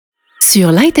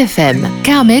Sur Light FM,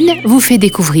 Carmen vous fait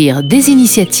découvrir des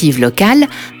initiatives locales,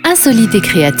 insolites et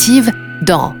créatives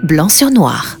dans Blanc sur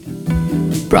Noir.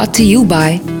 Brought to you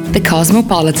by the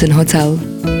Cosmopolitan Hotel.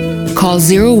 Call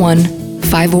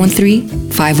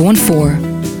 01-513-514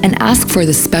 and ask for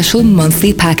the special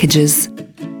monthly packages.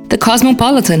 The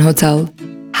Cosmopolitan Hotel.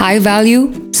 High value,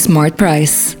 smart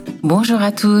price. Bonjour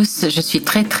à tous, je suis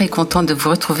très contente de vous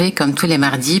retrouver comme tous les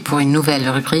mardis pour une nouvelle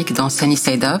rubrique dans Sunny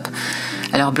Side Up.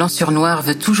 Alors Blanc sur Noir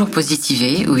veut toujours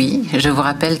positiver, oui. Je vous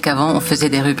rappelle qu'avant on faisait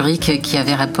des rubriques qui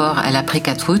avaient rapport à l'après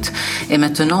 4 août et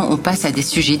maintenant on passe à des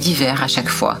sujets divers à chaque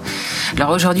fois. Alors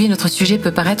aujourd'hui notre sujet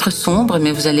peut paraître sombre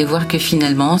mais vous allez voir que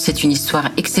finalement c'est une histoire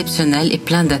exceptionnelle et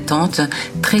pleine d'attentes,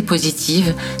 très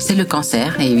positive. C'est le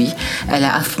cancer, et oui, elle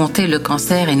a affronté le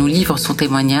cancer et nous livre son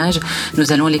témoignage.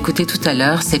 Nous allons l'écouter tout à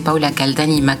l'heure, c'est Paula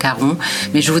Caldani Macaron,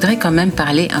 mais je voudrais quand même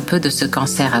parler un peu de ce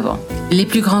cancer avant. Les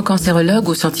plus grands cancérologues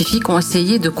ou scientifiques ont essayé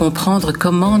de comprendre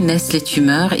comment naissent les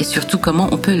tumeurs et surtout comment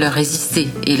on peut leur résister.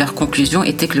 Et leur conclusion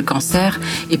était que le cancer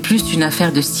est plus une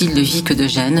affaire de style de vie que de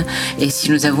gènes. Et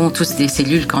si nous avons tous des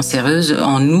cellules cancéreuses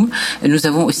en nous, nous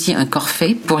avons aussi un corps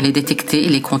fait pour les détecter et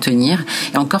les contenir.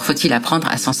 Et encore faut-il apprendre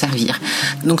à s'en servir.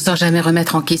 Donc sans jamais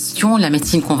remettre en question la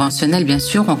médecine conventionnelle, bien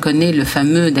sûr, on connaît le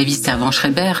fameux David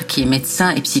Servan-Schreiber qui est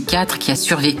médecin et psychiatre qui a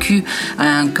survécu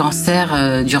à un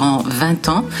cancer durant 20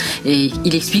 ans. Et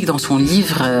il explique dans son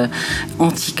livre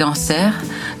anti-cancer,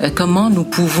 comment nous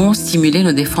pouvons stimuler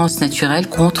nos défenses naturelles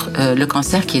contre le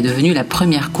cancer qui est devenu la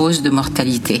première cause de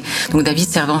mortalité. Donc David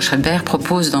Servan-Schreiber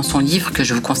propose dans son livre, que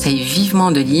je vous conseille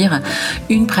vivement de lire,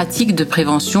 une pratique de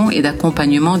prévention et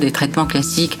d'accompagnement des traitements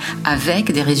classiques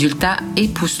avec des résultats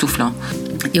époustouflants.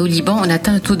 Et au Liban, on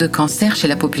atteint un taux de cancer chez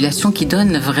la population qui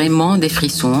donne vraiment des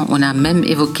frissons. On a même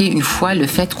évoqué une fois le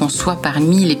fait qu'on soit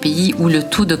parmi les pays où le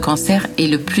taux de cancer est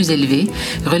le plus élevé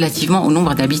relativement au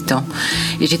nombre d'habitants.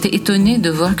 Et j'étais étonnée de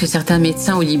voir que certains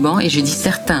médecins au Liban, et je dis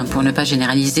certains pour ne pas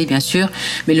généraliser bien sûr,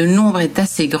 mais le nombre est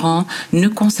assez grand, ne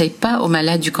conseillent pas aux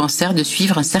malades du cancer de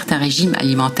suivre un certain régime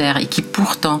alimentaire et qui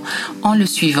pourtant, en le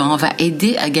suivant, va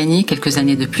aider à gagner quelques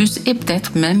années de plus et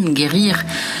peut-être même guérir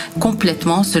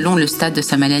complètement selon le stade de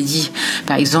sa maladie.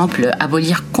 Par exemple,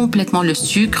 abolir complètement le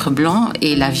sucre blanc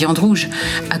et la viande rouge,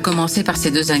 à commencer par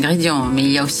ces deux ingrédients. Mais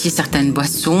il y a aussi certaines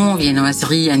boissons,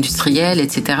 viennoiseries industrielles,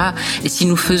 etc. Et si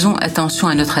nous faisons attention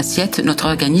à notre assiette, notre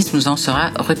organisme nous en sera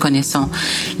reconnaissant.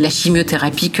 La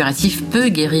chimiothérapie curative peut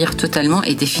guérir totalement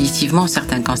et définitivement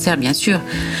certains cancers, bien sûr.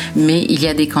 Mais il y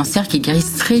a des cancers qui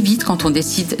guérissent très vite quand on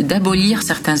décide d'abolir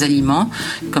certains aliments,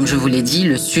 comme je vous l'ai dit,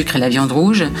 le sucre et la viande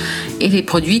rouge, et les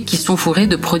produits qui sont fourrés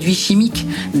de produits chimiques.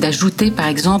 D'ajouter par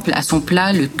exemple à son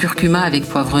plat le curcuma avec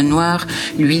poivre noir,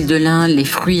 l'huile de lin, les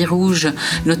fruits rouges,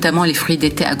 notamment les fruits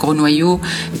d'été à gros noyaux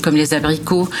comme les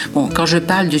abricots. Bon, quand je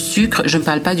parle du sucre, je ne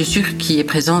parle pas du sucre qui est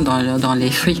présent dans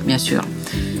les fruits, bien sûr.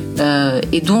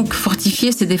 Et donc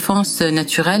fortifier ses défenses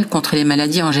naturelles contre les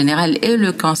maladies en général et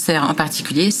le cancer en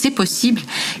particulier, c'est possible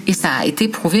et ça a été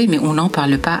prouvé, mais on n'en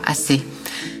parle pas assez.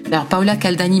 Alors Paula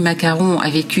Caldani Macaron a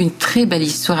vécu une très belle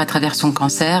histoire à travers son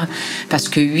cancer, parce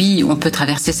que oui, on peut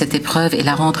traverser cette épreuve et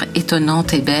la rendre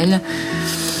étonnante et belle.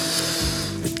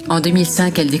 En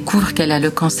 2005, elle découvre qu'elle a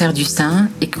le cancer du sein.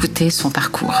 Écoutez son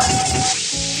parcours.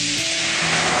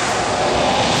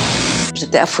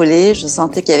 J'étais affolée, je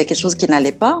sentais qu'il y avait quelque chose qui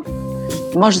n'allait pas.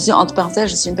 Moi, je suis, entre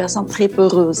parenthèses, je suis une personne très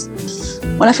peureuse.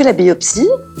 On a fait la biopsie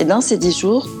et dans ces 10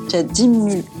 jours, tu as 10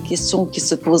 000 questions qui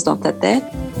se posent dans ta tête.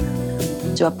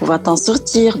 Tu vas pouvoir t'en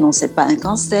sortir. Non, c'est pas un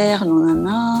cancer.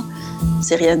 Non,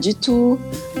 c'est rien du tout.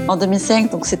 En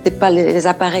 2005, donc c'était pas les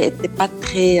appareils n'étaient pas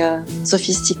très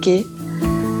sophistiqués.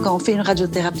 Quand on fait une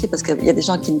radiothérapie, parce qu'il y a des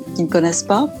gens qui ne connaissent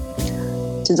pas,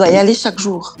 tu dois y aller chaque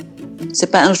jour.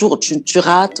 C'est pas un jour tu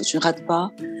rates ou tu ne rates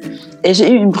pas. Et j'ai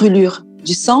eu une brûlure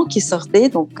du sang qui sortait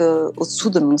donc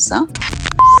au-dessous de mon sein.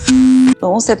 Le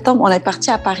 11 septembre, on est parti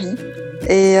à Paris.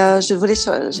 Et je voulais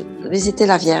visiter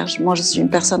la Vierge. Moi, je suis une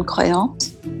personne croyante.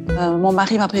 Mon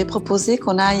mari m'a proposé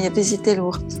qu'on aille visiter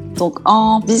Lourdes. Donc,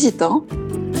 en visitant,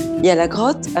 il y a la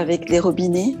grotte avec les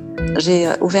robinets. J'ai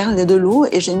ouvert de l'eau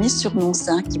et j'ai mis sur mon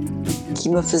sein qui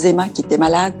me faisait mal, qui était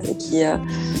malade,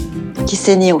 qui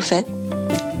saignait au fait.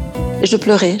 Et je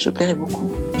pleurais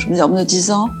beaucoup. En me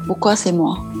disant, pourquoi c'est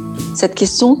moi ? Cette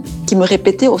question qui me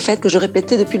répétait au fait que je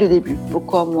répétais depuis le début.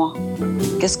 Pourquoi moi ?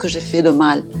 Qu'est-ce que j'ai fait de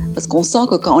mal ? Parce qu'on sent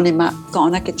que quand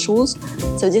on a quelque chose,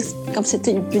 ça veut dire comme si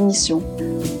c'était une punition.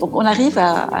 Donc on arrive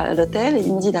à l'hôtel et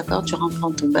il me dit d'accord, tu rentres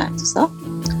dans ton bain et tout ça.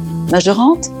 Mais je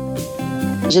rentre,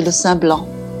 j'ai le sein blanc,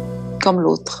 comme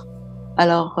l'autre.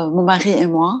 Alors mon mari et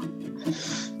moi,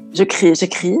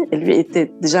 j'écris, et lui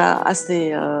était déjà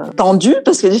assez tendu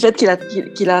parce que du fait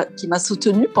qu'il m'a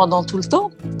soutenue pendant tout le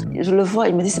temps. je le vois,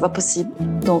 il me dit, c'est pas possible.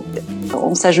 Donc,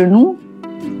 on s'agenouille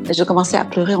et je commençais à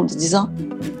pleurer en me disant,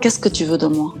 qu'est-ce que tu veux de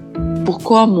moi?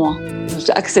 Pourquoi moi?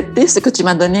 J'ai accepté ce que tu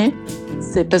m'as donné,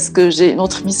 c'est parce que j'ai une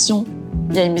autre mission.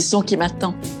 Il y a une mission qui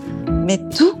m'attend. Mais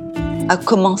tout a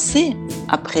commencé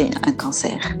après un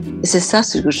cancer. Et c'est ça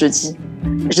ce que je dis.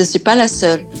 Je ne suis pas la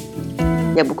seule.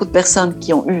 Il y a beaucoup de personnes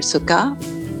qui ont eu ce cas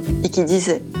et qui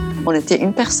disent, on était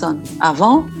une personne.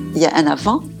 Avant, il y a un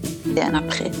avant et un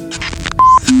après.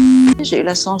 J'ai eu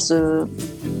la chance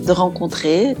de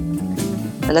rencontrer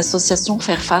l'association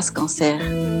Faire Face Cancer.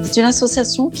 C'est une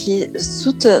association qui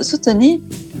soutenait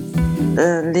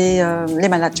les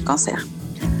malades du cancer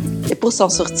et pour s'en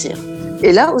sortir.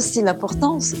 Et là aussi,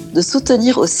 l'importance de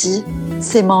soutenir aussi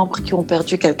ces membres qui ont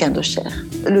perdu quelqu'un de cher.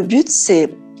 Le but,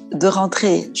 c'est de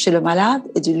rentrer chez le malade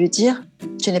et de lui dire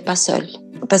 « tu n'es pas seul ».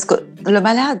 Parce que le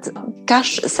malade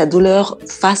cache sa douleur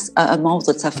face à un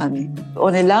membre de sa famille. On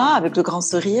est là avec le grand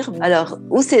sourire. Alors,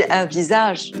 ou c'est un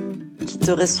visage qui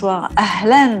te reçoit «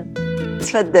 Ahlan,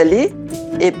 tfaddali »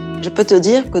 et je peux te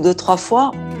dire que 2-3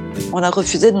 fois, on a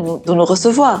refusé de nous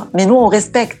recevoir. Mais nous, on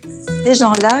respecte ces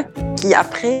gens-là qui,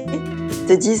 après,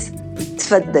 te disent «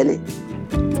 tfaddali ».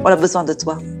 On a besoin de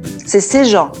toi. C'est ces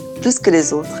gens, plus que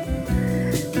les autres.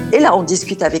 Et là, on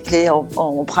discute avec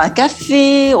on prend un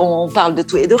café, on parle de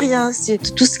tout et de rien.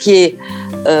 Tout ce qui est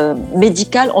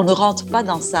médical, on ne rentre pas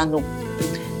dans ça, non.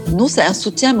 Nous, c'est un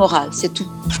soutien moral, c'est tout.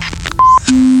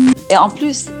 Et en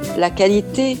plus, la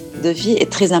qualité de vie est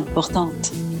très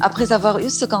importante. Après avoir eu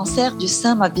ce cancer du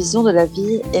sein, ma vision de la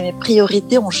vie et mes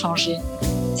priorités ont changé.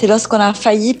 C'est lorsqu'on a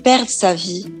failli perdre sa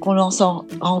vie qu'on s'en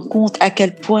rend compte à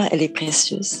quel point elle est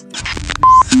précieuse.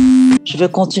 Je veux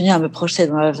continuer à me projeter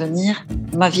dans l'avenir.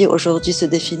 Ma vie aujourd'hui se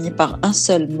définit par un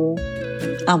seul mot,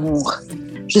 amour.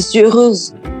 Je suis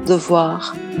heureuse de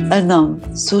voir un homme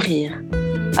sourire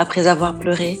après avoir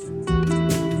pleuré.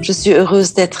 Je suis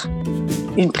heureuse d'être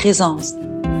une présence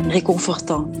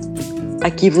réconfortante à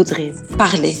qui voudrait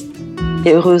parler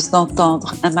et heureuse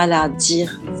d'entendre un malade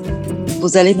dire «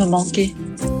 Vous allez me manquer »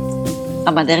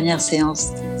 à ma dernière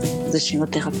séance de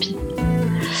chimiothérapie.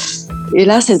 Et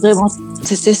là,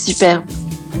 c'est super.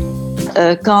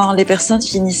 Quand les personnes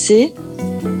finissaient,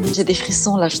 j'ai des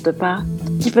frissons, là, je te parle.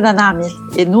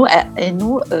 Et nous,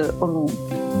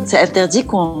 c'est interdit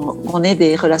qu'on ait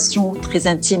des relations très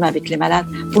intimes avec les malades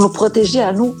pour nous protéger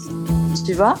à nous,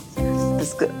 tu vois?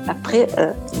 Parce qu'après, il ne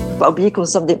faut pas oublier que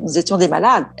nous étions des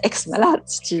malades, ex-malades,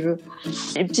 si tu veux.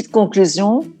 Une petite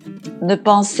conclusion, ne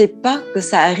pensez pas que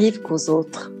ça arrive qu'aux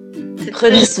autres.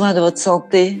 Prenez soin de votre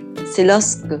santé. C'est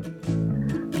lorsque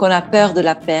qu'on a peur de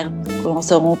la perdre, qu'on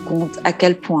se rend compte à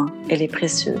quel point elle est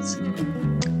précieuse.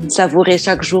 Savourez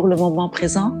chaque jour le moment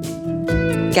présent,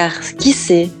 car qui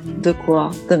sait de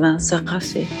quoi demain sera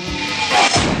fait.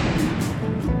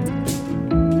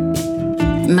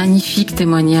 Magnifique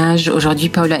témoignage. Aujourd'hui,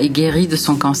 Paula est guérie de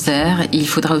son cancer. Il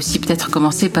faudra aussi peut-être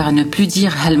commencer par ne plus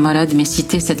dire Hal Marad, mais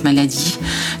citer cette maladie.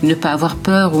 Ne pas avoir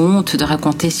peur ou honte de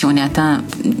raconter si on est atteint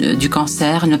du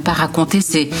cancer. Ne pas raconter,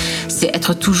 c'est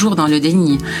être toujours dans le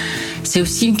déni. C'est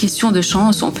aussi une question de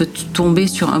chance. On peut tomber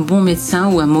sur un bon médecin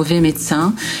ou un mauvais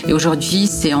médecin. Et aujourd'hui,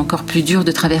 c'est encore plus dur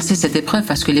de traverser cette épreuve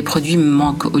parce que les produits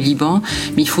manquent au Liban.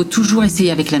 Mais il faut toujours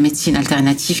essayer avec la médecine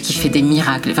alternative qui fait des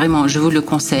miracles. Vraiment, je vous le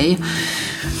conseille.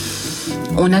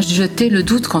 On a jeté le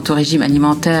doute quant au régime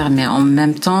alimentaire, mais en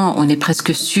même temps, on est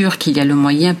presque sûr qu'il y a le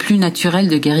moyen plus naturel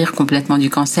de guérir complètement du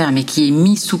cancer, mais qui est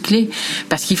mis sous clé,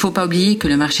 parce qu'il ne faut pas oublier que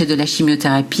le marché de la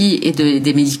chimiothérapie et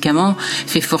des médicaments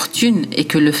fait fortune et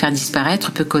que le faire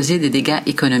disparaître peut causer des dégâts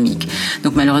économiques.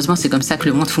 Donc malheureusement, c'est comme ça que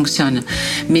le monde fonctionne.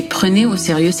 Mais prenez au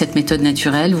sérieux cette méthode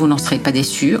naturelle, vous n'en serez pas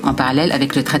déçus, en parallèle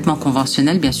avec le traitement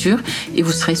conventionnel, bien sûr, et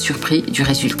vous serez surpris du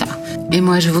résultat. Et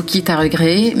moi, je vous quitte à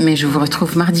regret, mais je vous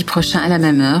retrouve mardi prochain à la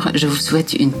même heure. Je vous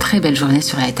souhaite une très belle journée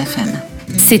sur Light FM.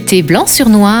 C'était Blanc sur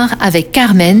Noir avec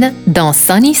Carmen dans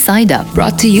Sunny Side Up.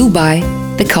 Brought to you by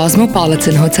the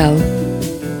Cosmopolitan Hotel.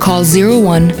 Call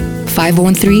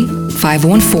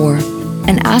 01-513-514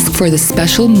 and ask for the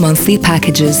special monthly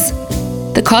packages.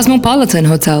 The Cosmopolitan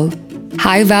Hotel.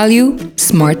 High value,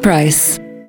 smart price.